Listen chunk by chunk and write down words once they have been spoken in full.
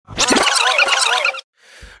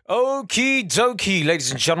Okie dokie, ladies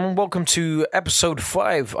and gentlemen, welcome to episode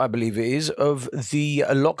 5, I believe it is, of the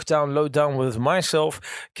Lockdown Lowdown with myself,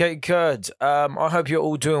 Kate Kurd. I hope you're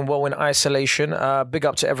all doing well in isolation. Big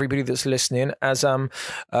up to everybody that's listening. As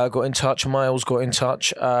got in touch, Miles got in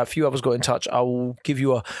touch, a few others got in touch. I'll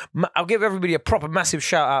give everybody a proper massive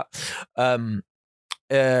shout out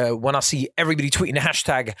when I see everybody tweeting the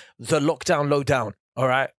hashtag the Lockdown Lowdown. All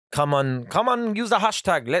right, come on, use the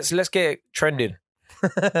hashtag. Let's get it trending.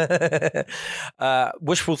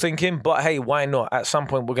 Wishful thinking, but hey, why not? At some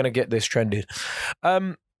point we're going to get this trended.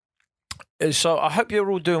 So I hope you're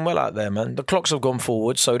all doing well out there, man. The clocks have gone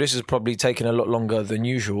forward, so this is probably taking a lot longer than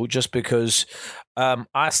usual, just because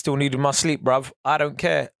I still needed my sleep, bruv. I don't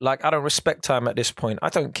care. Like, I don't respect time at this point. I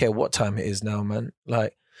don't care what time it is now, man.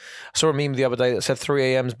 Like, I saw a meme the other day that said 3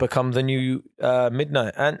 a.m.'s become the new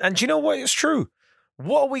midnight, and do you know what? It's true.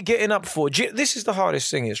 What are we getting up for? This is the hardest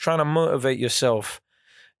thing. It's trying to motivate yourself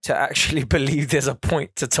to actually believe there's a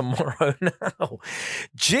point to tomorrow now.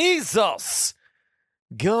 Jesus.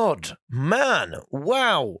 God, man,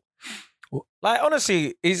 wow. Like,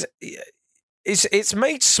 honestly, it's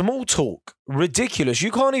made small talk ridiculous. You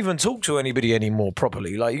can't even talk to anybody anymore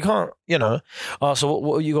properly. Like, you can't, Oh, so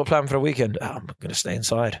what you got planned for the weekend? Oh, I'm going to stay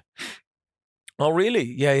inside. Oh,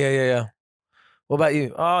 really? Yeah. What about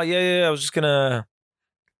you? Oh, yeah. I was just going to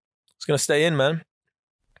stay in, man.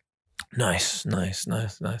 Nice. It's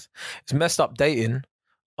messed up dating.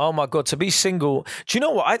 Oh my God, to be single. Do you know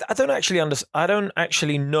what? I don't actually understand. I don't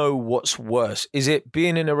actually know what's worse. Is it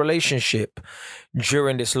being in a relationship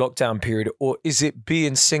during this lockdown period, or is it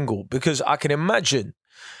being single? Because I can imagine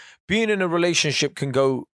being in a relationship can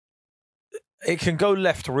go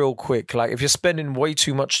left real quick. Like, if you're spending way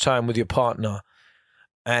too much time with your partner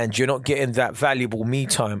and you're not getting that valuable me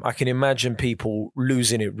time, I can imagine people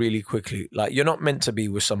losing it really quickly. Like, you're not meant to be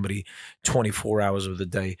with somebody 24 hours of the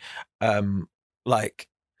day.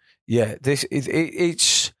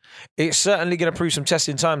 It's certainly going to prove some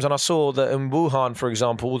testing times. And I saw that in Wuhan, for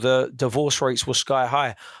example, the divorce rates were sky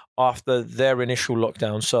high after their initial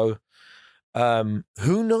lockdown. So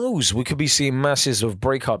who knows? We could be seeing masses of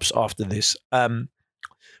breakups after this.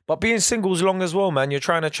 But being single is long as well, man. You're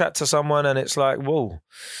trying to chat to someone and it's like, whoa,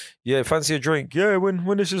 yeah, fancy a drink? Yeah,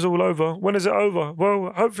 when this is all over. When is it over?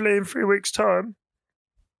 Well, hopefully in 3 weeks' time.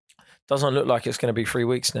 Doesn't look like it's going to be 3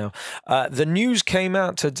 weeks now. The news came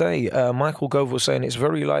out today. Michael Gove was saying it's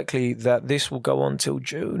very likely that this will go on till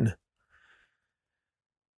June.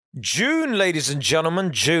 June, ladies and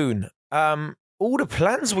gentlemen, June. All the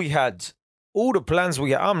plans we had. I'm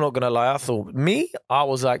not going to lie. I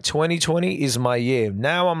was like, 2020 is my year.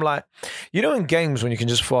 Now I'm like, in games when you can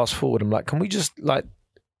just fast forward, I'm like, can we just like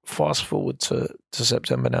fast forward to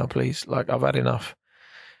September now, please? Like, I've had enough.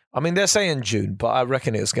 I mean, they're saying June, but I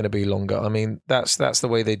reckon it's going to be longer. I mean, that's the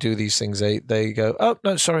way they do these things. They go, oh,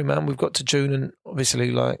 no, sorry, man, we've got to June. And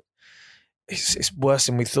obviously, like, it's worse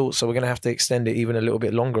than we thought. So we're going to have to extend it even a little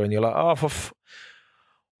bit longer. And you're like, oh,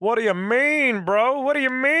 what do you mean, bro? What do you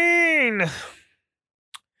mean?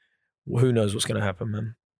 Well, who knows what's going to happen,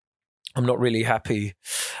 man? I'm not really happy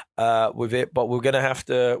with it, but we're gonna have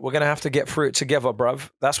to get through it together, bruv.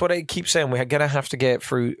 That's what they keep saying. We're gonna have to get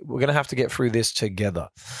through this together.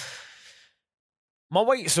 My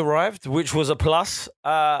weights arrived, which was a plus.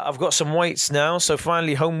 I've got some weights now, so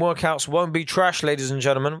finally home workouts won't be trash, ladies and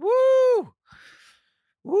gentlemen.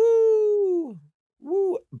 Woo!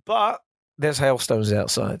 But there's hailstones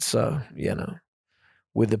outside, so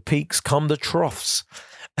with the peaks come the troughs.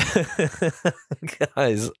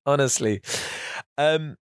 Guys, honestly,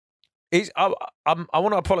 I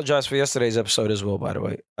want to apologize for yesterday's episode as well, by the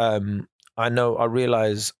way. I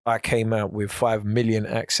realize I came out with 5 million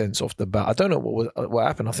accents off the bat. I don't know what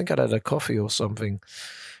happened. I think I'd had a coffee or something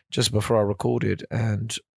just before I recorded,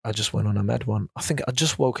 and I just went on a mad one. I think I'd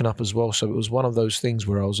just woken up as well, so it was one of those things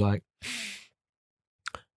where I was like,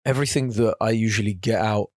 everything that I usually get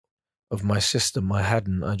out of my system, I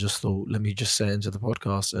hadn't. I just thought, let me just say it into the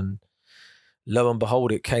podcast, and lo and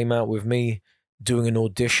behold, it came out with me doing an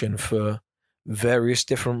audition for various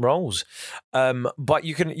different roles. But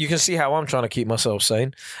you can see how I'm trying to keep myself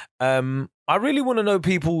sane. I really want to know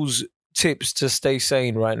people's tips to stay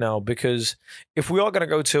sane right now, because if we are going to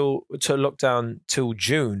go to lockdown till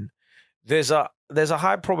June, there's a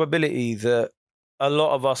high probability that a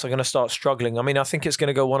lot of us are going to start struggling. I mean, I think it's going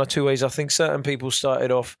to go one or two ways. I think certain people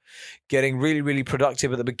started off getting really, really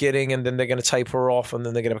productive at the beginning, and then they're going to taper off, and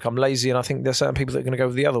then they're going to become lazy. And I think there's certain people that are going to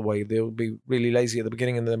go the other way. They'll be really lazy at the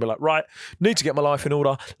beginning, and then they'll be like, right, need to get my life in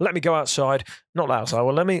order. Let me go outside. Not outside.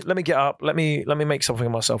 Well, let me get up. Let me make something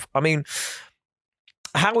of myself. I mean,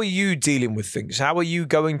 how are you dealing with things? How are you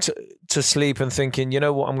going to sleep and thinking, you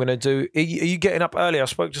know what I'm going to do? Are you getting up early? I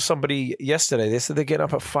spoke to somebody yesterday. They said they're getting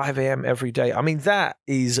up at 5 a.m. every day. I mean, that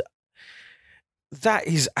is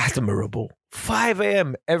admirable. 5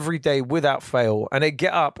 a.m. every day without fail. And they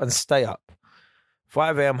get up and stay up.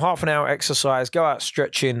 5 a.m., half an hour exercise, go out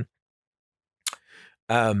stretching,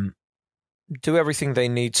 do everything they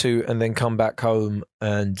need to, and then come back home.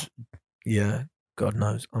 And yeah, God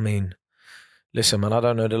knows. I mean, listen, man, I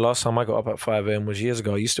don't know. The last time I got up at 5 a.m. was years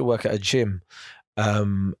ago. I used to work at a gym,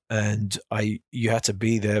 and you had to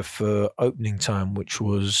be there for opening time, which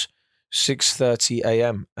was 6:30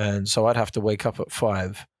 a.m. And so I'd have to wake up at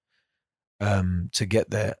 5 to get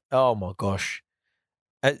there. Oh my gosh.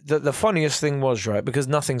 The funniest thing was, right, because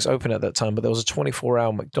nothing's open at that time, but there was a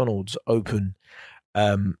 24-hour McDonald's open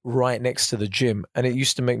right next to the gym. And it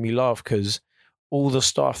used to make me laugh because all the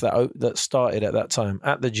staff that started at that time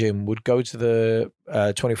at the gym would go to the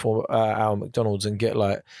 24-hour McDonald's and get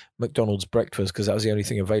like McDonald's breakfast because that was the only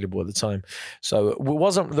thing available at the time. So it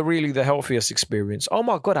wasn't really the healthiest experience. Oh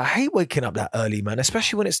my God, I hate waking up that early, man,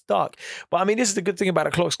 especially when it's dark. But I mean, this is the good thing about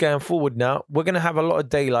the clocks going forward now. We're going to have a lot of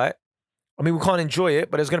daylight. I mean, we can't enjoy it,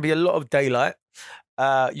 but there's going to be a lot of daylight.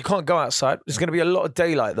 You can't go outside. There's going to be a lot of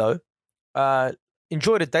daylight, though.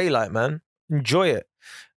 Enjoy the daylight, man. Enjoy it.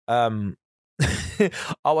 I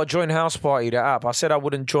joined House Party, the app. I said I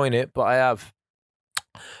wouldn't join it, but I have.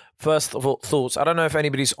 First of all, thoughts. I don't know if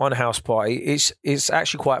anybody's on House Party. It's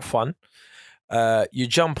actually quite fun. You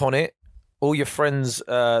jump on it. All your friends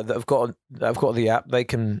that have got the app,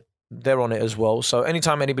 they're on it as well. So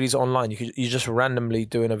anytime anybody's online, you're just randomly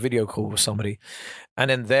doing a video call with somebody, and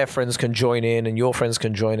then their friends can join in, and your friends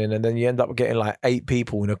can join in, and then you end up getting like 8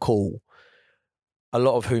 people in a call, a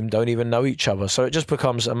lot of whom don't even know each other. So it just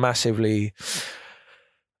becomes a massively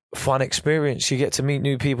fun experience. You get to meet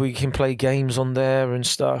new people. You can play games on there and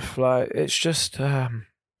stuff. Like it's just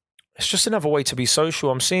another way to be social.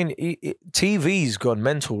 I'm seeing TV's gone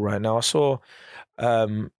mental right now. I saw.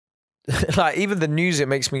 Like even the news, it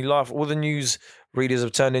makes me laugh. All the news readers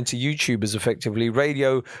have turned into YouTubers effectively.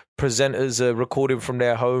 Radio presenters are recording from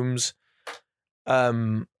their homes.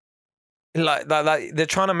 Like they're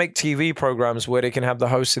trying to make TV programs where they can have the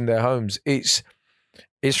hosts in their homes. It's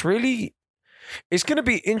going to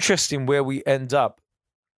be interesting where we end up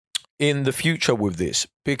in the future with this,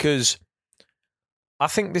 because I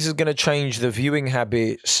think this is going to change the viewing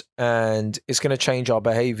habits and it's going to change our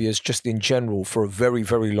behaviors just in general for a very,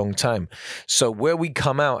 very long time. So where we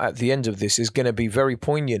come out at the end of this is going to be very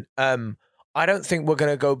poignant. I don't think we're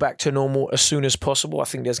going to go back to normal as soon as possible. I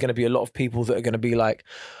think there's going to be a lot of people that are going to be like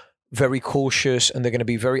very cautious and they're going to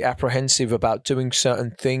be very apprehensive about doing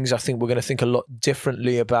certain things. I think we're going to think a lot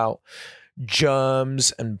differently about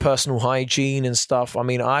germs and personal hygiene and stuff. I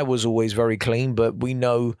mean, I was always very clean, but we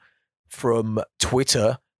know from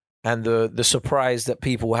Twitter and the surprise that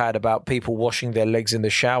people had about people washing their legs in the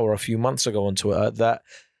shower a few months ago on Twitter, that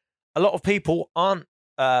a lot of people aren't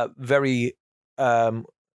very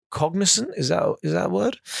cognizant, is that a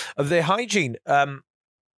word, of their hygiene. Yeah,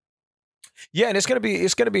 and it's going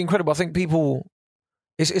to be incredible. I think people,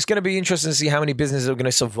 it's going to be interesting to see how many businesses are going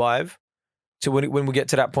to survive to when we get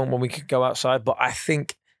to that point when we can go outside. But I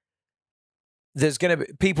think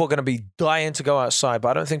people are going to be dying to go outside, but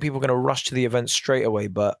I don't think people are going to rush to the event straight away.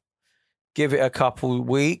 But give it a couple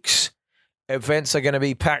weeks, events are going to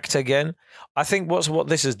be packed again. I think what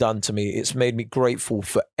this has done to me, it's made me grateful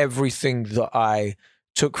for everything that I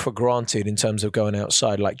took for granted in terms of going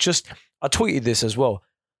outside. Like I tweeted this as well.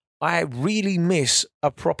 I really miss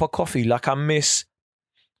a proper coffee. Like I miss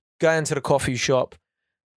going to the coffee shop,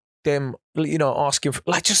 them, asking for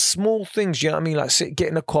like just small things, you know what I mean? Like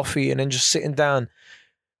getting a coffee and then just sitting down,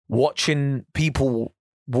 watching people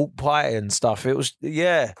walk by and stuff. It was,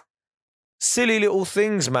 silly little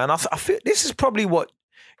things, man. I feel this is probably what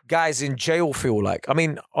guys in jail feel like. I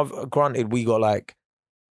mean, granted, we got like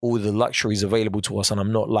all the luxuries available to us and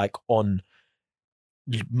I'm not like on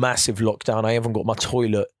massive lockdown. I haven't got my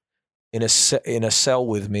toilet in a cell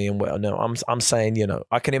with me. And no, I'm saying,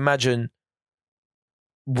 I can imagine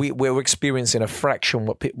we're experiencing a fraction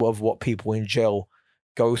of what people in jail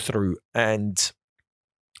go through. And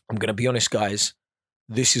I'm going to be honest, guys,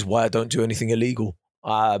 this is why I don't do anything illegal.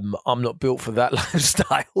 I'm not built for that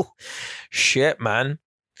lifestyle. Shit, man.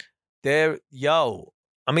 I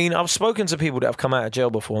mean, I've spoken to people that have come out of jail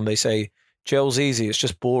before and they say jail's easy. It's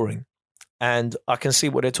just boring. And I can see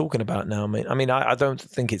what they're talking about now. I mean, I don't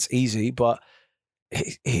think it's easy, but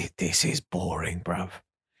this is boring, bruv.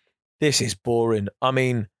 This is boring. I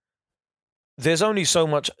mean, there's only so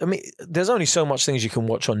much things you can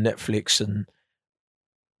watch on Netflix and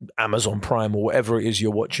Amazon Prime or whatever it is you're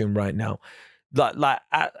watching right now.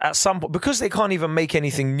 At some point, because they can't even make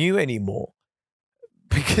anything new anymore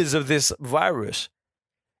because of this virus.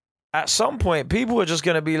 At some point, people are just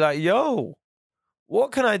going to be like, yo,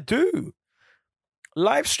 what can I do?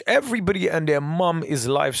 Everybody and their mum is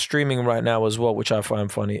live streaming right now as well, which I find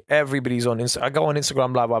funny. Everybody's on I go on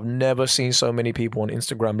Instagram Live. I've never seen so many people on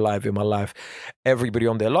Instagram Live in my life. Everybody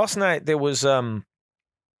on there. Last night there was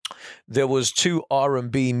two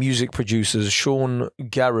R&B music producers, Sean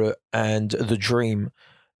Garrett and The Dream.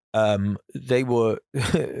 They were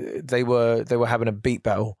having a beat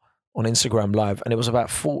battle on Instagram Live, and it was about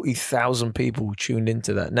 40,000 people tuned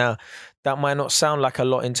into that. Now, that might not sound like a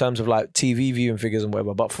lot in terms of like TV viewing figures and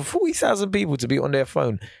whatever, but for 40,000 people to be on their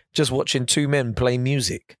phone just watching two men play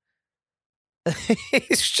music,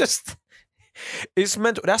 it's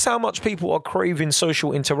mental. That's how much people are craving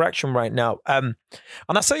social interaction right now. And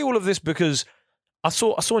I say all of this because I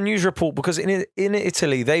saw a news report, because in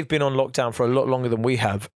Italy, they've been on lockdown for a lot longer than we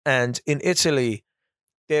have. And in Italy,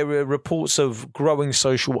 there are reports of growing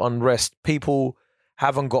social unrest. People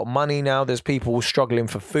haven't got money now. There's people struggling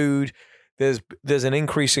for food. There's an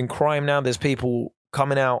increase in crime now. There's people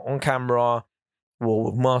coming out on camera, well,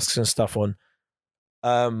 with masks and stuff on.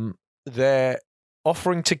 They're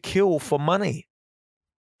offering to kill for money.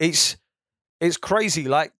 It's crazy.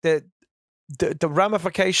 Like the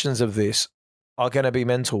ramifications of this are going to be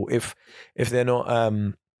mental if they're not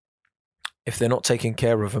taken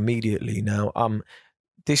care of immediately. Now,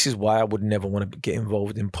 this is why I would never want to get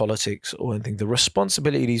involved in politics or anything. The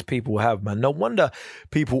responsibility these people have, man. No wonder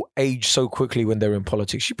people age so quickly when they're in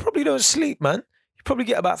politics. You probably don't sleep, man. You probably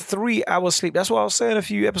get about 3 hours sleep. That's what I was saying a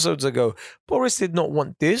few episodes ago. Boris did not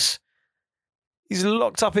want this. He's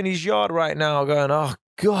locked up in his yard right now going, oh,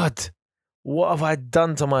 God, what have I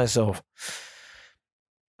done to myself?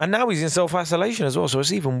 And now he's in self-isolation as well, so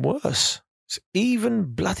it's even worse. It's even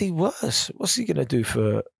bloody worse. What's he going to do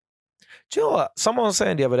for... Do you know what? Someone was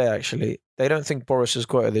saying the other day, actually, they don't think Boris has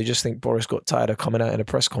got it. They just think Boris got tired of coming out in the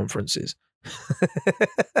press conferences.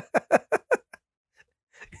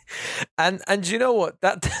 And you know what?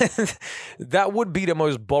 That would be the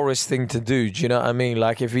most Boris thing to do. Do you know what I mean?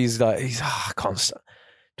 Like if I can't stop.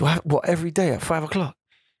 Do I have, what, every day at 5 o'clock?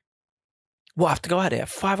 What, I have to go out there at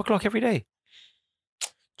 5 o'clock every day?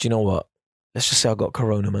 Do you know what? Let's just say I got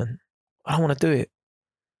corona, man. I don't want to do it.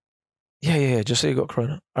 Yeah. Just say you got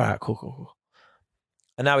corona. All right, cool.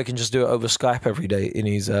 And now we can just do it over Skype every day in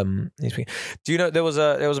his Do you know there was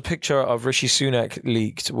a picture of Rishi Sunak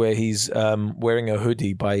leaked where he's wearing a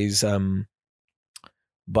hoodie by his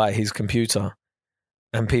computer,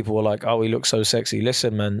 and people were like, "Oh, he looks so sexy."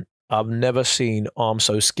 Listen, man, I've never seen arms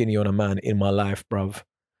so skinny on a man in my life, bruv.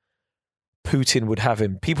 Putin would have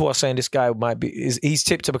him. People are saying this guy he's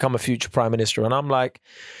tipped to become a future prime minister. And I'm like,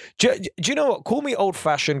 do you know what? Call me old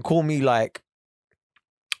fashioned, call me like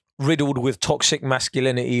riddled with toxic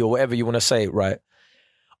masculinity or whatever you want to say, right?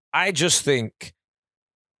 I just think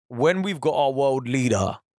when we've got our world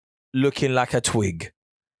leader looking like a twig,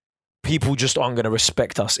 people just aren't going to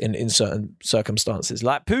respect us in certain circumstances.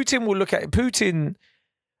 Like Putin will look at Putin.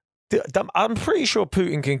 I'm pretty sure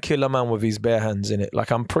Putin can kill a man with his bare hands in it. Like,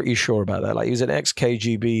 I'm pretty sure about that. Like, he was an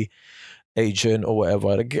ex-KGB agent or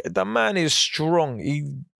whatever. The man is strong.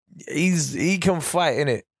 He can fight,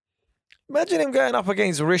 innit? Imagine him going up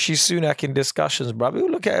against Rishi Sunak in discussions, bro. He'll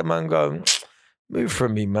look at him and go, move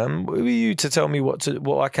from me, man. Who are you to tell me what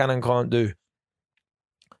I can and can't do?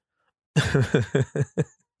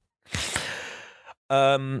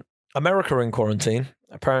 America in quarantine.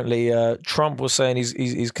 Apparently, Trump was saying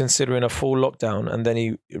he's considering a full lockdown, and then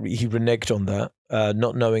he reneged on that,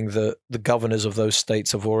 not knowing that the governors of those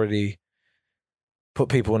states have already put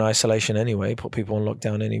people in isolation anyway, put people on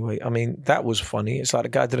lockdown anyway. I mean, that was funny. It's like the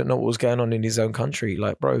guy didn't know what was going on in his own country.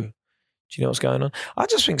 Like, bro, do you know what's going on? I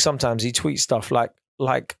just think sometimes he tweets stuff like,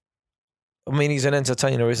 I mean, he's an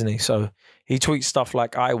entertainer, isn't he? So he tweets stuff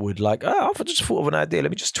like I would, like, oh, I've just thought of an idea.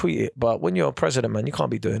 Let me just tweet it. But when you're a president, man, you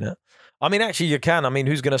can't be doing that. I mean, actually, you can. I mean,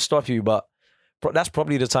 who's going to stop you? But that's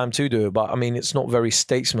probably the time to do it. But I mean, it's not very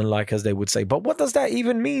statesman-like, as they would say. But what does that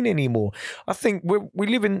even mean anymore? I think we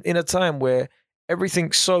live in a time where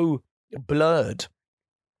everything's so blurred.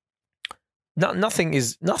 Nothing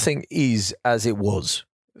is as it was.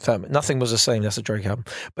 Nothing was the same. That's a Drake album.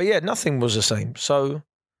 But yeah, nothing was the same. So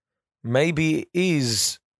maybe it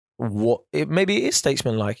is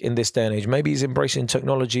statesman-like in this day and age. Maybe he's embracing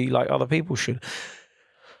technology like other people should.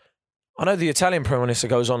 I know the Italian Prime Minister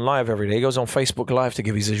goes on live every day. He goes on Facebook Live to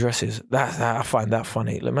give his addresses. That I find that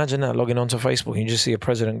funny. Imagine that, logging onto Facebook and you just see a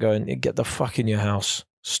president going, get the fuck in your house.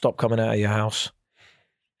 Stop coming out of your house.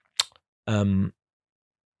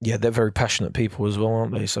 Yeah, they're very passionate people as well,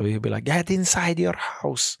 aren't they? So he'll be like, get inside your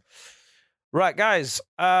house. Right, guys.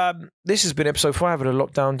 This has been episode 5 of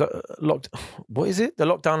the what is it? The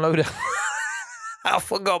Lockdown Lowdown. I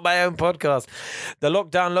forgot my own podcast. The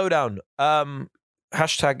Lockdown Lowdown.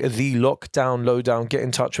 Hashtag the Lockdown Lowdown. Get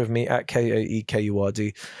in touch with me at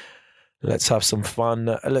KAEKURD. Let's have some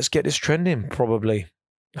fun. Let's get this trending probably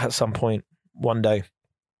at some point one day.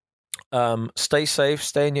 Stay safe.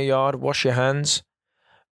 Stay in your yard. Wash your hands.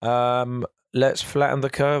 Let's flatten the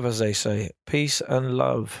curve, as they say. Peace and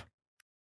love.